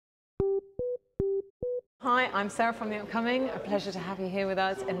Hi, I'm Sarah from The Upcoming. A pleasure to have you here with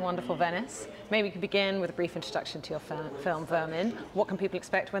us in wonderful Venice. Maybe we could begin with a brief introduction to your film Vermin. What can people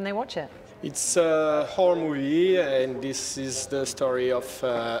expect when they watch it? It's a horror movie, and this is the story of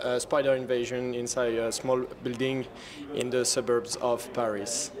a spider invasion inside a small building in the suburbs of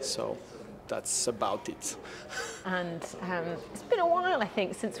Paris. So that's about it. And it's been a while, I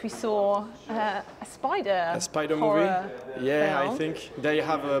think, since we saw a spider movie. Yeah, film. I think they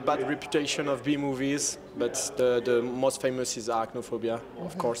have a bad reputation of B movies, but the most famous is Arachnophobia,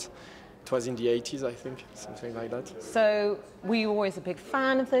 of course. It was in the 80s, I think, something like that. So were you always a big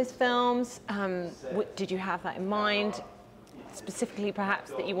fan of those films? Did you have that in mind, specifically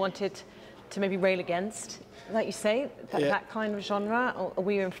perhaps that you wanted to maybe rail against, like you say, that kind of genre? Or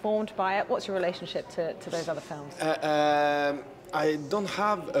were you informed by it? What's your relationship to those other films? I don't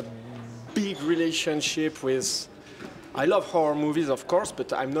have a big relationship with... I love horror movies, of course,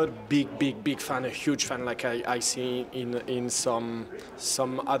 but I'm not a big fan, a huge fan like I see in some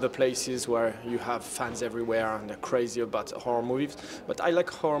other places where you have fans everywhere and they're crazy about horror movies. But I like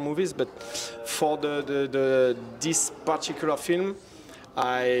horror movies, but for this particular film,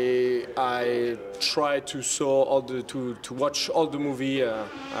 I try to watch all the movie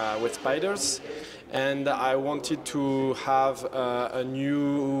with spiders, and I wanted to have a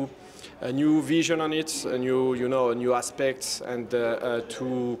new vision on it, a new aspect, and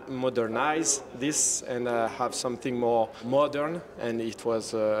to modernize this and have something more modern. And it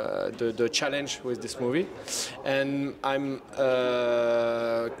was the challenge with this movie. And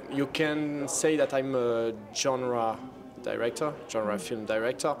you can say that I'm a genre film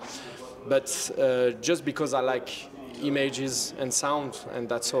director, but just because I like images and sound, and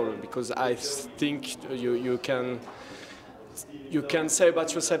that's all. Because I think you can say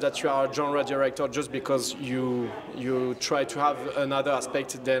about yourself that you are a genre director just because you try to have another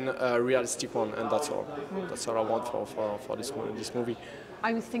aspect than a realistic one, and that's all. That's all I want for this movie.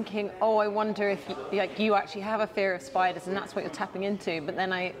 I was thinking, I wonder if you actually have a fear of spiders and that's what you're tapping into, but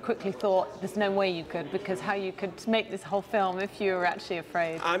then I quickly thought there's no way you could, because how you could make this whole film if you were actually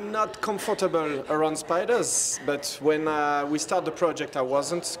afraid. I'm not comfortable around spiders, but when we start the project I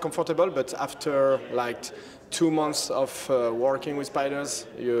wasn't comfortable, but after like 2 months of working with spiders,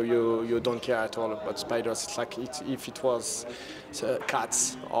 you don't care at all about spiders. It's like if it was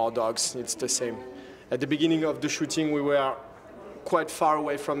cats or dogs, it's the same. At the beginning of the shooting, we were quite far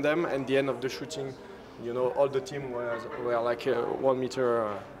away from them, and the end of the shooting, all the team were like 1 meter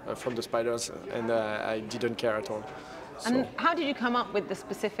from the spiders, and I didn't care at all. And how did you come up with the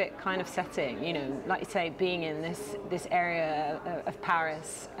specific kind of setting? Like you say, being in this area of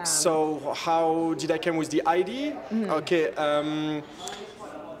Paris. So how did I come with the idea? Okay.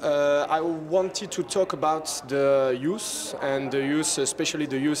 I wanted to talk about the youth, and the youth, especially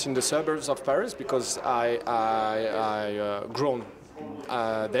the youth in the suburbs of Paris, because I grown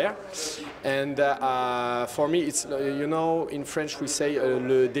there, and for me it's in French we say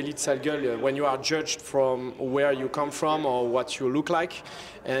le délit de sale gueule, when you are judged from where you come from or what you look like,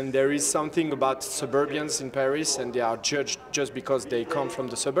 and there is something about suburbians in Paris, and they are judged just because they come from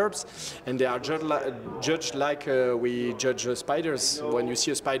the suburbs, and they are judged like we judge spiders. When you see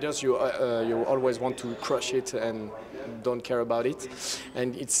a spider, you always want to crush it and don't care about it,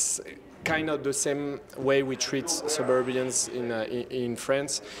 and it's kind of the same way we treat suburbians in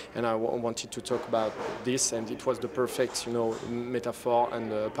France, and I wanted to talk about this, and it was the perfect metaphor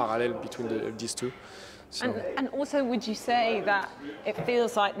and parallel between these two. So. And also, would you say that it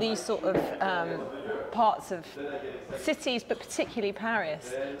feels like these sort of parts of cities, but particularly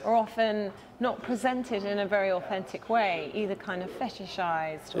Paris, are often not presented in a very authentic way, either kind of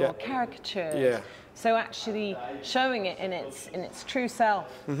fetishized or caricatured? Yeah. So actually showing it in its true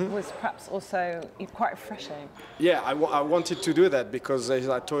self was perhaps also quite refreshing. Yeah, I wanted to do that because, as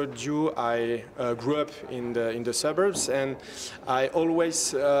I told you, I grew up in the suburbs, and I always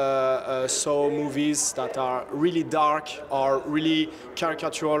saw movies that are really dark or really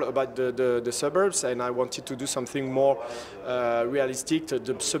caricatural about the suburbs, and I wanted to do something more realistic to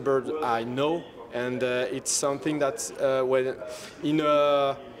the suburbs I know, and it's something that when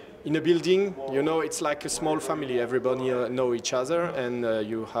in a building, it's like a small family. Everybody know each other, and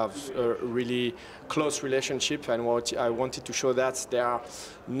you have a really close relationship. And what I wanted to show that there are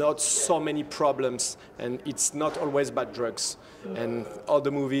not so many problems, and it's not always about drugs. And all the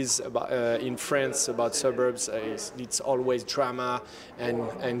movies in France about suburbs, it's always drama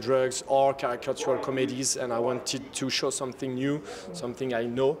and drugs or caricatural comedies. And I wanted to show something new, something I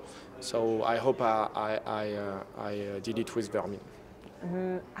know. So I hope I did it with Vermin.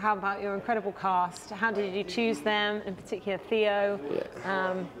 How about your incredible cast? How did you choose them, in particular Theo?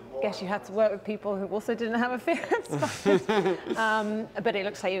 Yeah. guess you had to work with people who also didn't have a fear of spiders. But it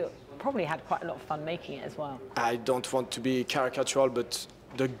looks like you probably had quite a lot of fun making it as well. I don't want to be caricatural, but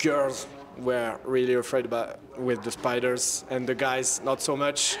the girls were really afraid with the spiders, and the guys not so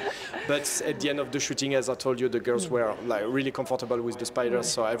much. But at the end of the shooting, as I told you, the girls were like really comfortable with the spiders,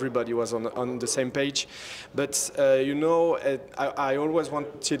 so everybody was on the same page. But you know, I always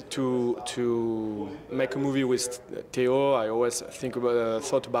wanted to make a movie with Theo. I always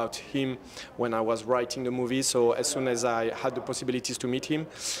thought about him when I was writing the movie. So as soon as I had the possibilities to meet him,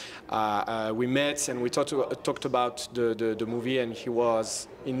 we met and we talked about the movie, and he was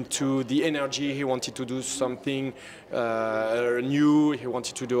into the energy. He wanted to do something new. He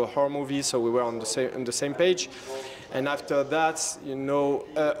wanted to do a horror movie, so we were on the same page. And after that, you know,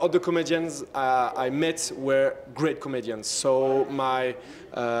 all the comedians I met were great comedians. So my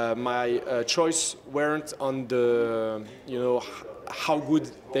choice weren't on the, you know, how good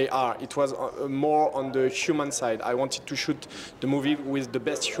they are. It was more on the human side. I wanted to shoot the movie with the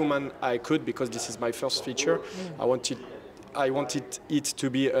best human I could, because this is my first feature. I wanted it to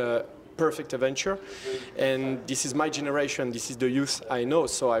be a perfect adventure, and this is my generation, this is the youth I know,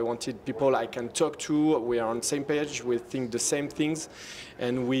 so I wanted people I can talk to. We are on the same page, we think the same things,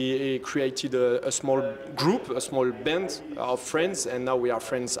 and we created a small group, a small band of friends, and now we are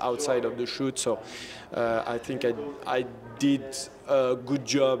friends outside of the shoot. So I think I did a good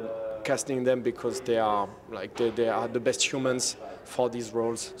job casting them, because they are the best humans for these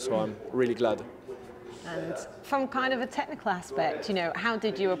roles, so I'm really glad. And from kind of a technical aspect, you know, how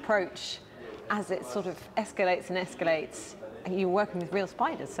did you approach, as it sort of escalates and escalates, and you're working with real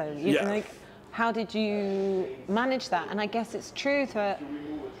spiders, so you like, how did you manage that? And I guess it's true that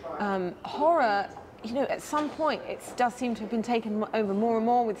horror, you know, at some point it does seem to have been taken over more and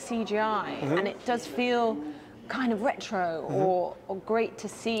more with CGI, and it does feel kind of retro or great to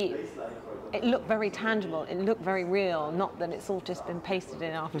see. It looked very tangible, it looked very real, not that it's all just been pasted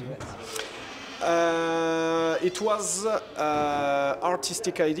in afterwards. It was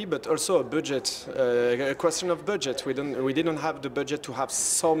artistic idea, but also a budget, a question of budget. We didn't have the budget to have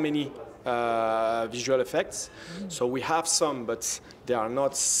so many visual effects, so we have some, but they are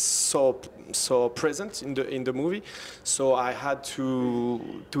not so present in the movie. So I had to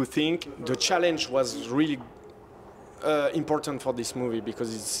think. The challenge was really important for this movie,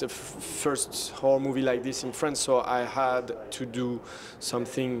 because it's the first horror movie like this in France. So I had to do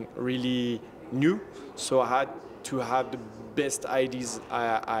something really new, so I had to have the best ideas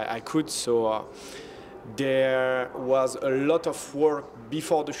I could. So there was a lot of work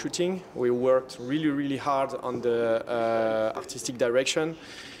before the shooting. We worked really hard on the artistic direction,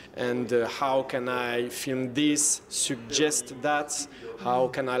 and how can I film this, suggest that, how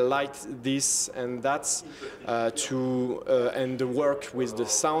can I light this and that, and the work with the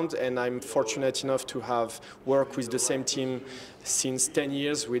sound. And I'm fortunate enough to have worked with the same team since 10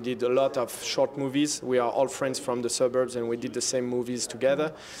 years. We did a lot of short movies. We are all friends from the suburbs, and we did the same movies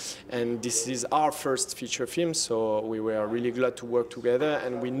together. And this is our first feature film, so we were really glad to work together,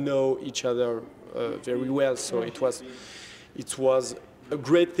 and we know each other very well. So it was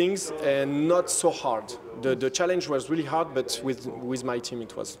great things and not so hard. The challenge was really hard, but with my team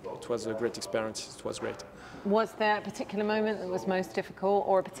it was a great experience. It was great. Was there a particular moment that was most difficult,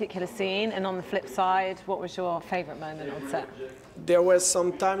 or a particular scene? And on the flip side, what was your favourite moment on set? There were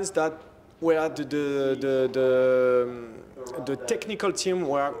some times that where the technical team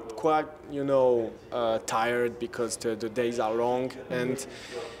were quite, you know, tired, because the days are long, and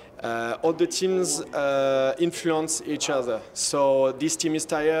all the teams influence each other. So this team is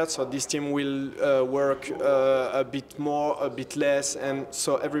tired, so this team will work a bit more, a bit less, and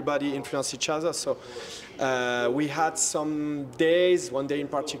so everybody influences each other. So we had some days, one day in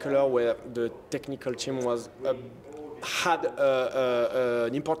particular, where the technical team had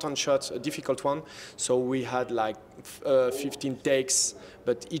an important shot, a difficult one. So we had like 15 takes,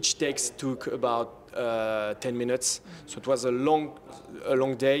 but each take took about 10 minutes. So it was a long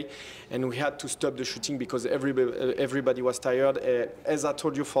day, and we had to stop the shooting because everybody was tired. As I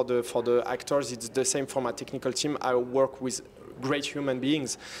told you, for the actors, it's the same for my technical team. I work with great human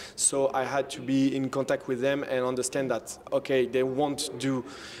beings, so I had to be in contact with them and understand that, okay, they won't do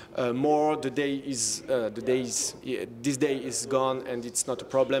more. This day is gone, and it's not a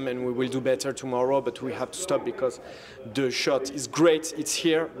problem, and we will do better tomorrow, but we have to stop because the shot is great, it's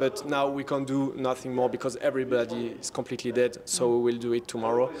here, but now we can't do nothing more because everybody is completely dead, so we will do it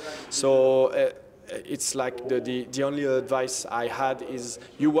tomorrow. So it's like the only advice I had is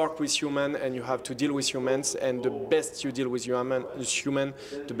you work with human and you have to deal with humans, and the best you deal with human,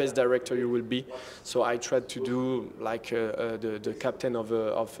 the best director you will be. So I tried to do like the captain of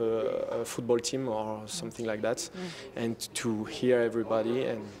a football team or something like that, and to hear everybody,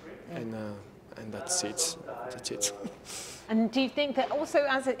 and that's it. That's it. And do you think that also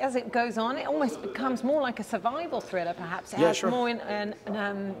as it goes on, it almost becomes more like a survival thriller, perhaps? It Yeah, has sure. more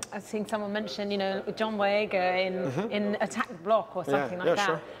I've seen someone mention, you know, John Boyega in Attack the Block or something like that.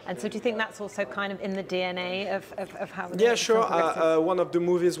 Sure. And so do you think that's also kind of in the DNA of how Yeah, sure. One of the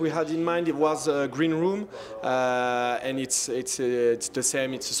movies we had in mind, it was Green Room, and it's the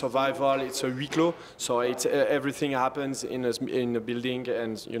same. It's a survival. It's a huis clos, so it's everything happens in a building,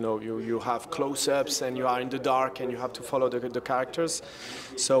 and you know you have close-ups, and you are in the dark, and you have to follow the characters.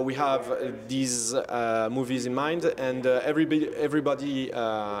 So we have these movies in mind, and everybody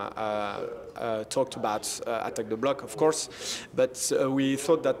talked about Attack the Block, of course, but we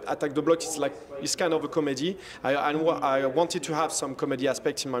thought that Attack the Block is kind of a comedy. I wanted to have some comedy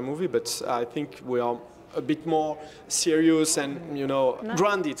aspects in my movie, but I think we are a bit more serious and, you know,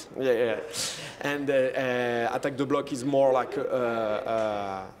 grounded. Yeah. And Attack the Block is more like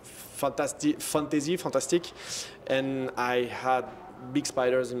fantastic, and I had big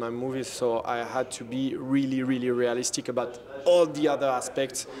spiders in my movies, so I had to be really realistic about all the other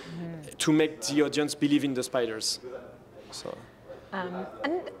aspects to make the audience believe in the spiders. So.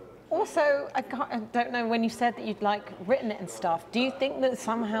 And also, I don't know, when you said that you'd like written it and stuff, do you think that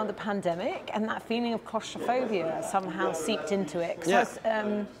somehow the pandemic and that feeling of claustrophobia somehow seeped into it? Because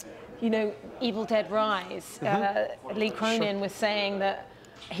you know, Evil Dead Rise, Lee Cronin was saying that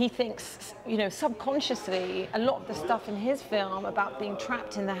he thinks, you know, subconsciously, a lot of the stuff in his film about being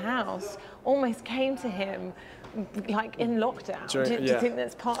trapped in the house almost came to him like in lockdown. Do you think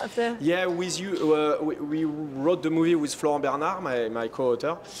that's part of the... Yeah, with you, we wrote the movie with Florent Bernard, my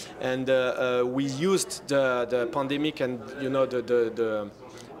co-author, and we used the pandemic and, you know, the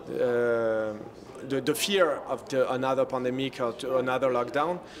fear of another pandemic or another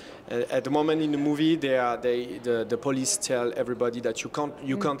lockdown. At the moment in the movie, the police tell everybody that you can't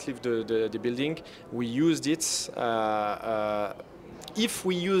leave the building. We used it. If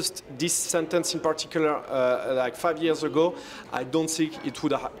we used this sentence in particular like 5 years ago, I don't think it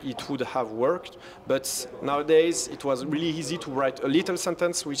would have worked. But nowadays, it was really easy to write a little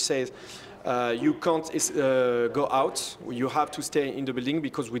sentence which says, you can't go out, you have to stay in the building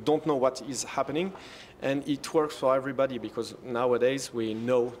because we don't know what is happening. And it works for everybody because nowadays we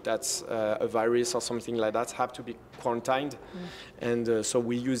know that a virus or something like that have to be quarantined. And so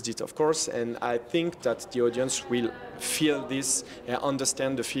we used it, of course. And I think that the audience will feel this and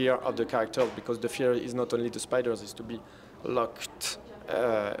understand the fear of the characters, because the fear is not only the spiders, it's to be locked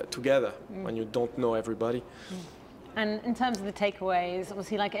together when you don't know everybody. And in terms of the takeaways,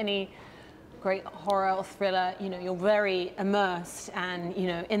 obviously, like any great horror or thriller, you know, you're very immersed and, you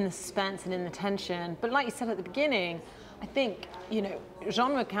know, in the suspense and in the tension. But like you said at the beginning, I think, you know,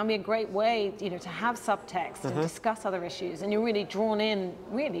 genre can be a great way, you know, to have subtext and discuss other issues, and you're really drawn in,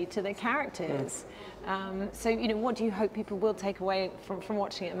 really, to the characters. So, you know, what do you hope people will take away from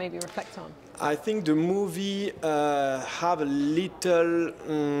watching it and maybe reflect on? I think the movie have a little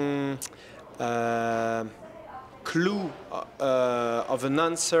clue of an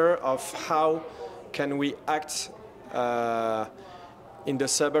answer of how can we act in the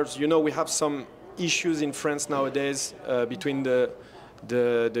suburbs. You know, we have some issues in France nowadays between the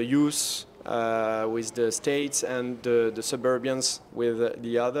youth with the states and the suburbians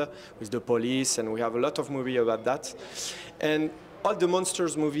with the police, and we have a lot of movie about that. And all the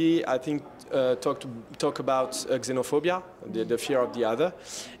monsters movie, I think, talk about xenophobia, the fear of the other.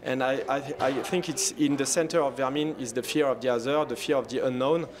 And I think it's in the center of Vermin is the fear of the other, the fear of the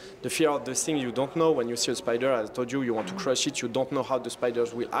unknown, the fear of the thing you don't know. When you see a spider, I told you, you want to crush it, you don't know how the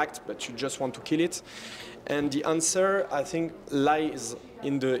spiders will act, but you just want to kill it. And the answer, I think, lies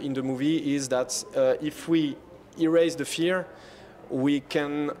in the movie is that if we erase the fear, we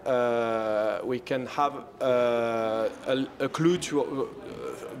can have a clue to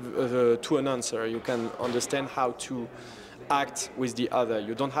an answer. You can understand how to act with the other.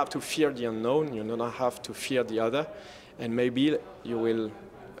 You don't have to fear the unknown. You don't have to fear the other, and maybe you will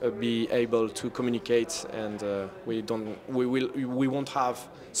be able to communicate, and we won't have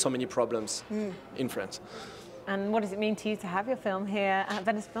so many problems in France. And what does it mean to you to have your film here at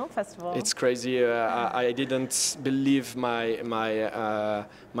Venice Film Festival? It's crazy. I didn't believe my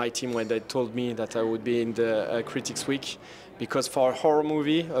team when they told me that I would be in the Critics Week, because for a horror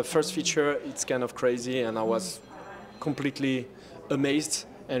movie, a first feature, it's kind of crazy, and I was completely amazed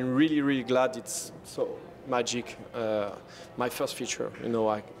and really glad it's so magic. My first feature, you know,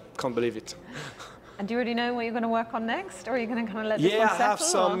 I can't believe it. And do you already know what you're going to work on next, or are you going to kind of let this one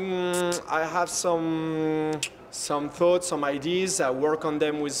settle? I have some thoughts, some ideas. I work on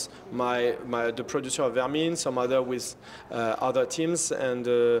them with the producer of Vermin, some other with other teams, and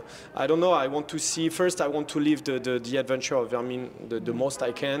I don't know. I want to see first. I want to live the adventure of Vermin the most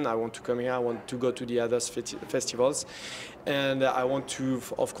I can. I want to come here. I want to go to the other festivals, and I want to,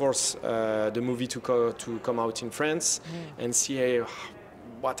 of course, the movie to come out in France and see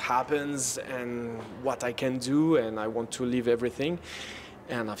what happens and what I can do, and I want to leave everything.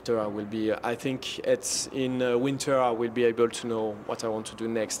 And after I will be, I think it's in winter I will be able to know what I want to do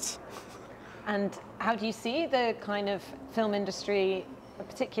next. And how do you see the kind of film industry,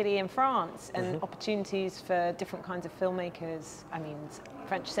 particularly in France, and opportunities for different kinds of filmmakers? I mean,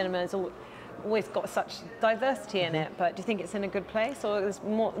 French cinema's always got such diversity in it, but do you think it's in a good place, or there's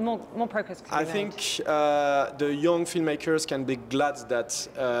more progress? I think the young filmmakers can be glad that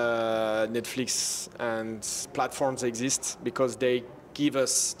Netflix and platforms exist, because they give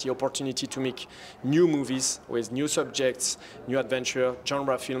us the opportunity to make new movies with new subjects, new adventure,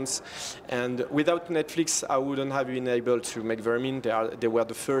 genre films. And without Netflix, I wouldn't have been able to make Vermin. They were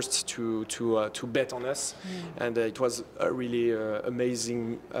the first to bet on us, and it was a really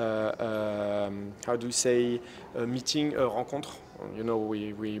amazing, how do you say, a meeting, a rencontre. You know,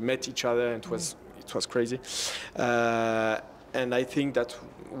 we met each other, and it was crazy. And I think that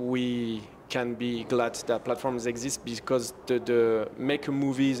we can be glad that platforms exist, because the make a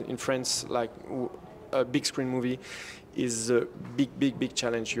movie in France, like a big screen movie, is a big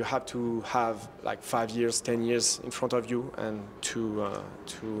challenge. You have to have like 5 years, 10 years in front of you, and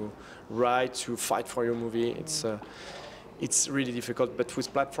to write, to fight for your movie. It's really difficult. But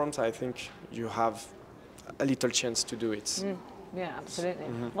with platforms, I think you have a little chance to do it. Yeah, absolutely.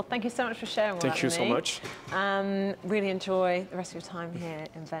 Well, thank you so much for sharing all that with me. Thank you so much. Really enjoy the rest of your time here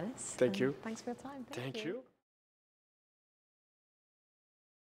in Venice. Thank you. Thanks for your time. Thank you.